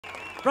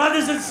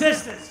Brothers and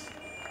sisters,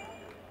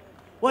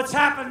 what's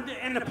happened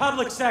in the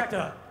public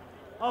sector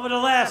over the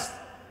last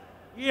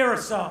year or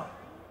so?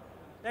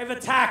 They've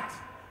attacked.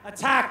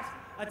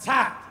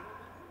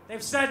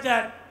 They've said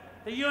that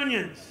the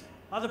unions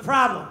are the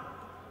problem,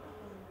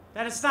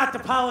 that it's not the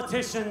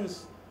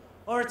politicians,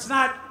 or it's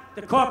not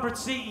the corporate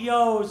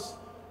CEOs,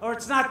 or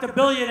it's not the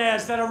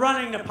billionaires that are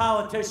running the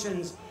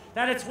politicians,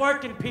 that it's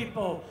working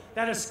people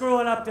that are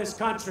screwing up this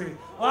country.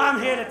 Well,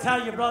 I'm here to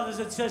tell you, brothers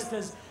and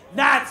sisters,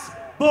 that's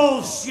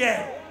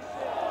bullshit.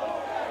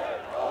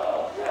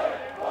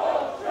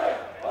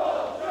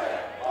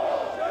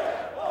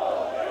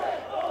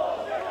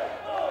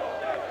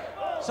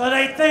 So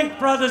they think,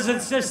 brothers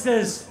and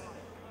sisters,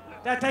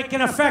 that they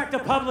can affect the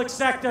public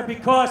sector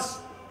because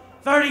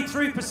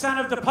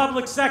 33% of the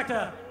public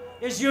sector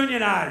is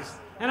unionized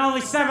and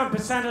only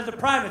 7% of the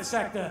private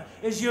sector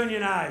is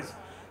unionized.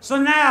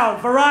 So now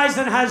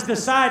Verizon has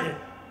decided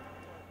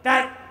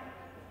that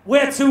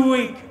we're too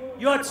weak,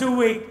 you're too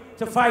weak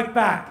to fight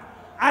back.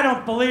 I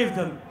don't believe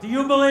them. Do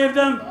you believe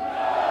them?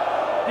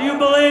 Do you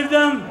believe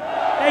them?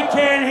 They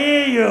can't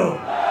hear you.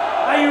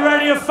 Are you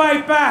ready to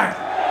fight back?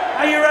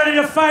 Are you ready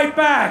to fight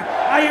back?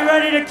 Are you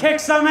ready to kick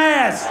some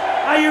ass?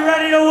 Are you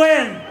ready to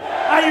win?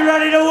 Are you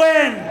ready to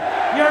win?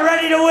 You're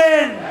ready to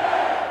win.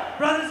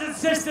 Brothers and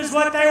sisters,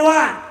 what they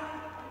want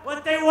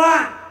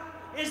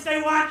is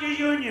they want your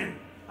union.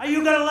 Are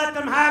you going to let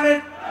them have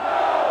it?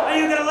 Are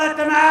you going to let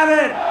them have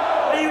it?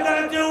 Are you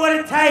going to do what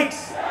it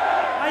takes?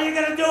 Are you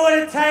going to do what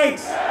it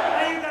takes?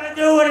 Are you going to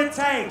do what it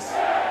takes?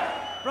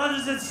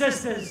 Brothers and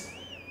sisters,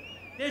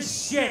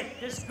 this shit,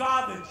 this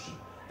garbage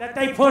that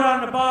they put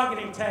on the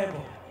bargaining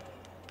table,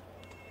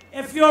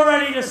 if you're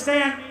ready to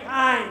stand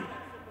behind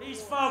these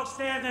folks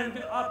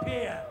standing up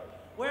here,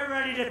 we're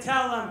ready to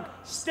tell them,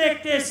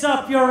 stick this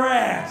up your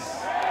ass.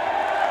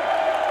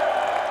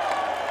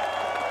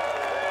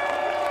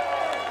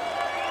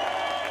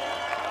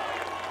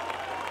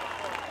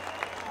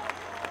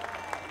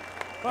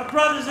 But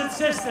brothers and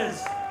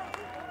sisters,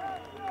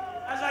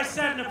 as I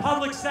said, in the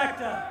public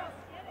sector,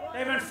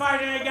 they've been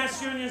fighting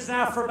against unions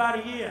now for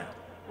about a year.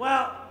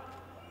 Well,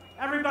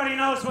 everybody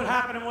knows what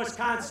happened in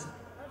Wisconsin.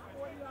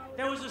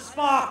 There was a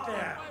spark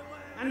there,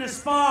 and the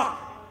spark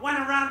went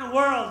around the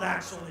world,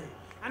 actually.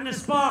 And the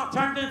spark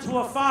turned into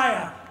a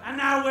fire, and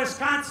now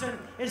Wisconsin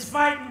is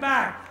fighting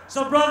back.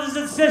 So brothers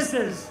and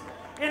sisters,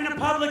 in the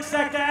public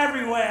sector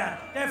everywhere,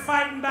 they're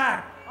fighting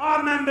back.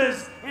 Our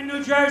members in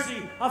New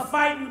Jersey are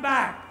fighting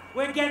back.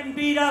 We're getting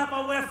beat up,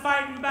 but we're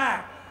fighting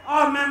back.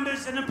 Our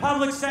members in the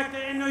public sector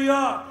in New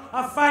York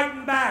are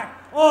fighting back.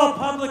 All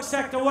public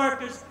sector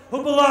workers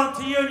who belong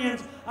to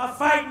unions are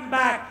fighting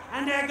back,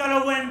 and they're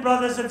gonna win,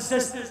 brothers and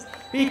sisters,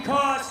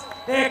 because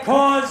their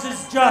cause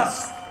is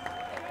just.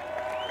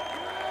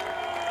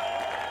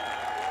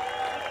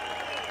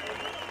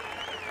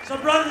 So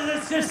brothers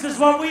and sisters,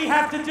 what we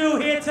have to do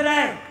here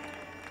today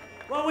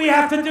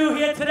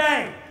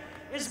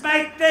is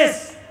make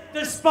this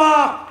the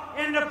spark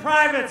in the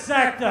private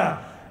sector.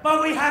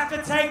 But we have to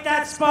take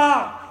that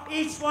spark.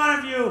 Each one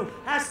of you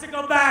has to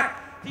go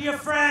back to your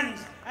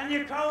friends and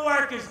your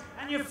co-workers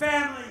and your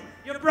family,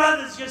 your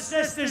brothers, your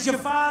sisters, your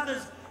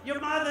fathers, your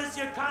mothers,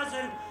 your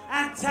cousins,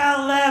 and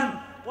tell them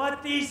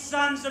what these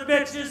sons of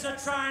bitches are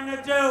trying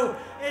to do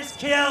is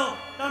kill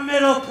the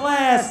middle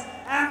class,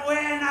 and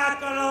we're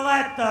not gonna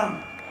let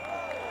them.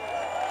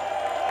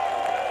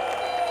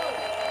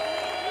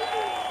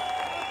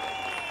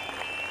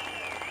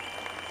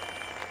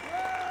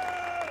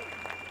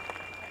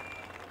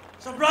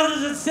 So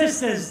brothers and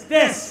sisters,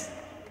 this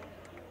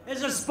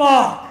is a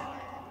spark.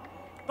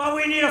 But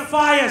we need a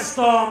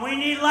firestorm. We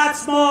need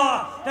lots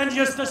more than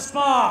just a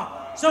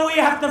spark. So we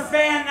have to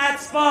fan that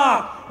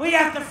spark. We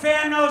have to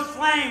fan those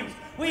flames.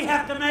 We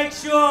have to make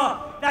sure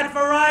that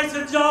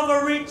Verizon's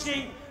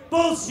overreaching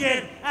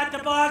bullshit at the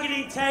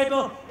bargaining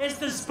table is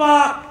the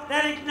spark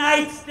that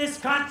ignites this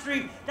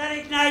country, that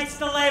ignites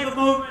the labor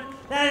movement,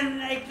 that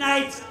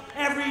ignites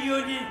every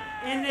union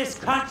in this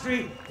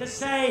country to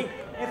say,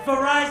 if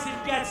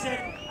Verizon gets it,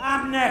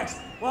 I'm next.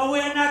 Well,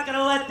 we're not going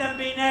to let them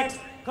be next,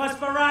 because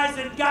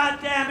Verizon,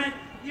 goddammit,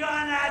 you're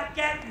not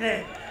getting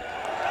it.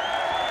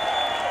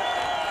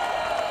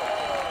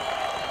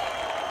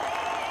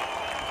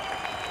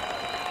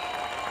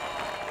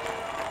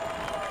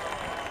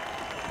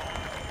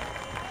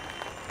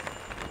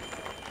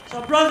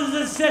 So brothers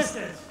and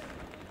sisters,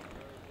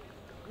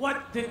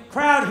 what the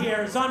crowd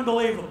here is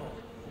unbelievable.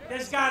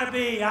 There's got to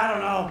be, I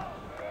don't know,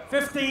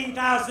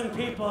 15,000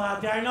 people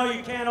out there. I know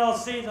you can't all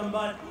see them,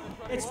 but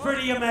it's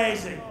pretty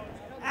amazing.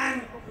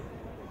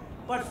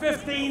 But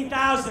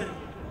 15,000,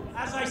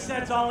 as I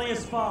said, is only a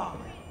spark.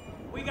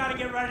 We got to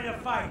get ready to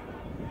fight.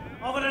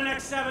 Over the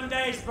next 7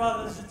 days,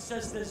 brothers and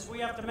sisters, we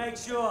have to make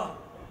sure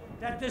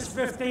that this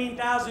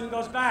 15,000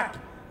 goes back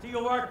to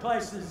your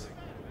workplaces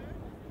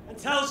and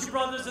tells you,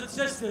 brothers and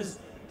sisters,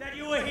 that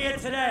you were here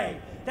today,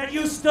 that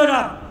you stood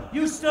up.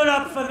 You stood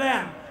up for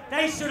them.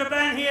 They should have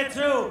been here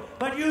too,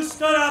 but you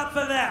stood up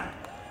for them.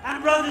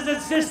 And brothers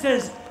and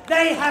sisters,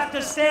 they have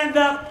to stand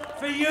up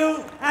for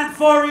you and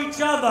for each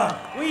other.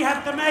 We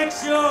have to make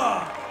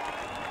sure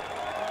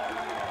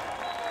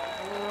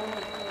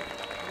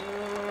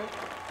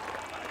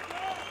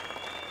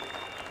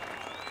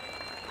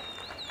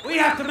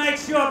to make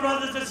sure,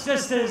 brothers and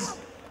sisters,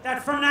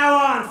 that from now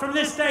on, from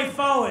this day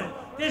forward,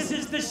 this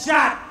is the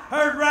shot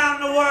heard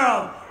round the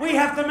world. We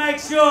have to make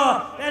sure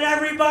that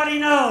everybody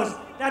knows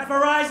that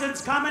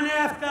Verizon's coming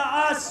after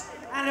us,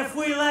 and if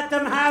we let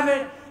them have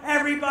it,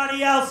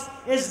 everybody else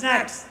is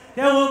next.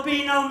 There will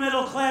be no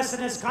middle class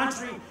in this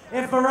country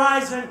if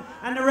Verizon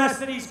and the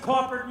rest of these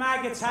corporate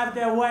maggots have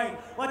their way.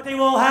 What they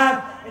will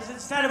have is,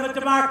 instead of a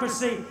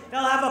democracy,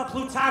 they'll have a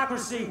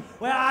plutocracy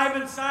where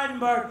Ivan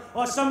Seidenberg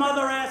or some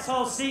other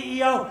asshole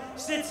CEO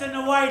sits in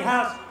the White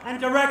House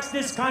and directs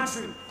this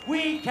country.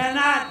 We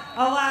cannot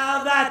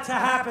allow that to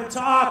happen to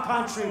our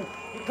country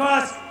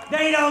because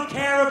they don't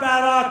care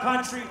about our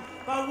country,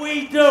 but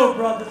we do,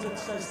 brothers and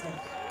sisters.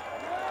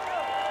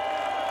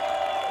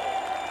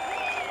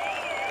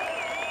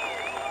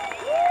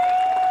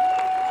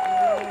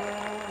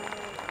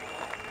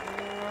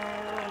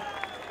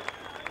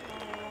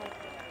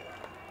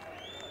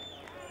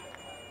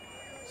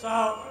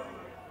 So,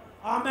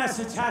 our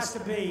message has to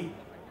be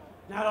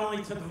not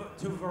only to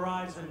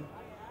Verizon,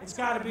 it's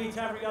got to be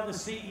to every other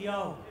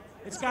CEO.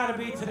 It's got to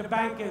be to the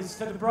bankers,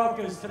 to the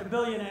brokers, to the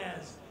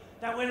billionaires,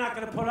 that we're not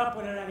going to put up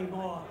with it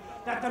anymore.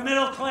 That the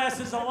middle class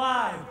is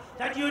alive,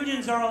 that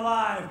unions are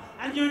alive,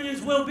 and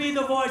unions will be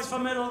the voice for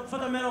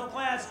the middle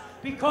class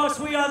because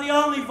we are the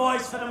only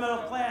voice for the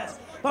middle class.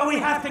 But we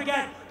have to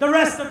get the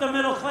rest of the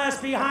middle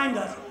class behind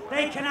us.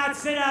 They cannot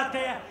sit out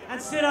there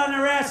and sit on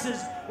their asses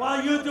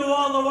while you do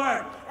all the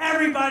work.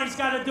 Everybody's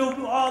got to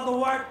do all the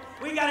work.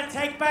 We got to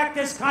take back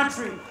this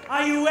country.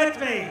 Are you with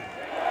me?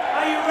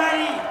 Are you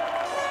ready?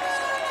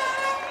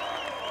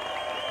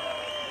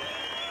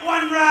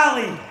 One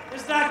rally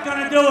is not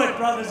going to do it,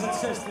 brothers and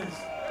sisters.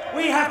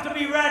 We have to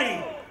be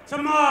ready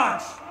to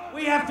march.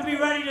 We have to be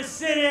ready to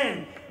sit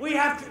in. We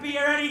have to be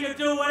ready to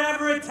do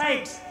whatever it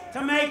takes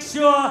to make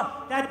sure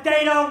that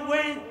they don't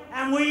win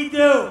and we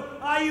do.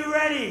 Are you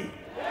ready?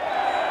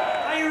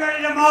 Are you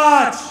ready to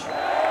march?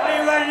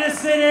 Are you ready to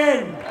sit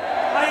in?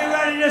 Are you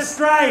ready to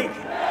strike?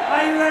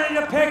 Are you ready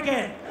to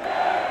picket?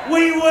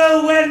 We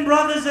will win,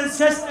 brothers and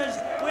sisters.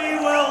 We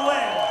will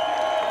win.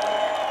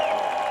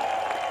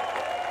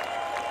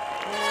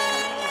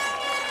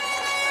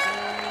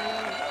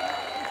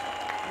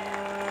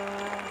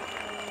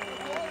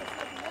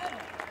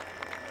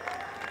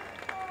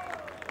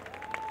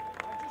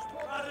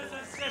 Brothers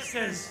and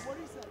sisters,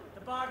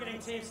 the bargaining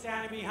team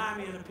standing behind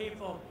me are the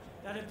people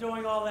that are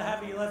doing all the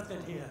heavy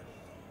lifting here.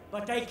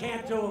 But they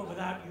can't do it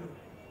without you.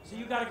 So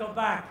you got to go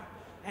back,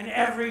 and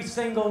every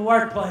single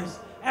workplace,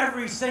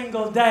 every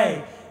single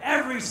day,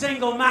 every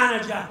single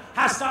manager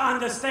has to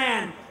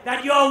understand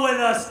that you're with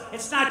us.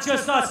 It's not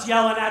just us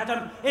yelling at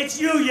them,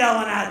 it's you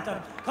yelling at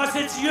them. Because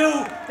it's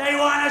you they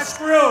want to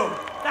screw.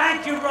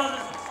 Thank you, brothers.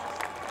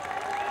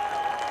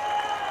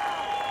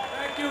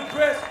 Thank you,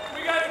 Chris.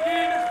 We got to get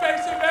in the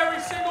face of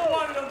every single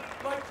one of them,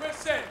 like Chris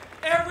said.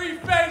 Every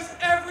face,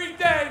 every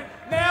day,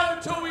 now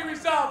until we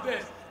resolve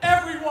this.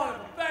 Every one of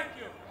them. Thank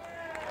you.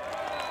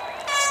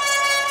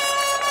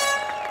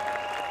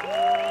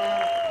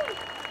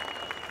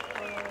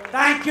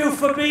 Thank you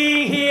for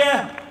being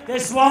here.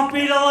 This won't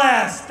be the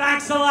last.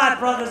 Thanks a lot,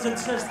 brothers and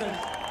sisters.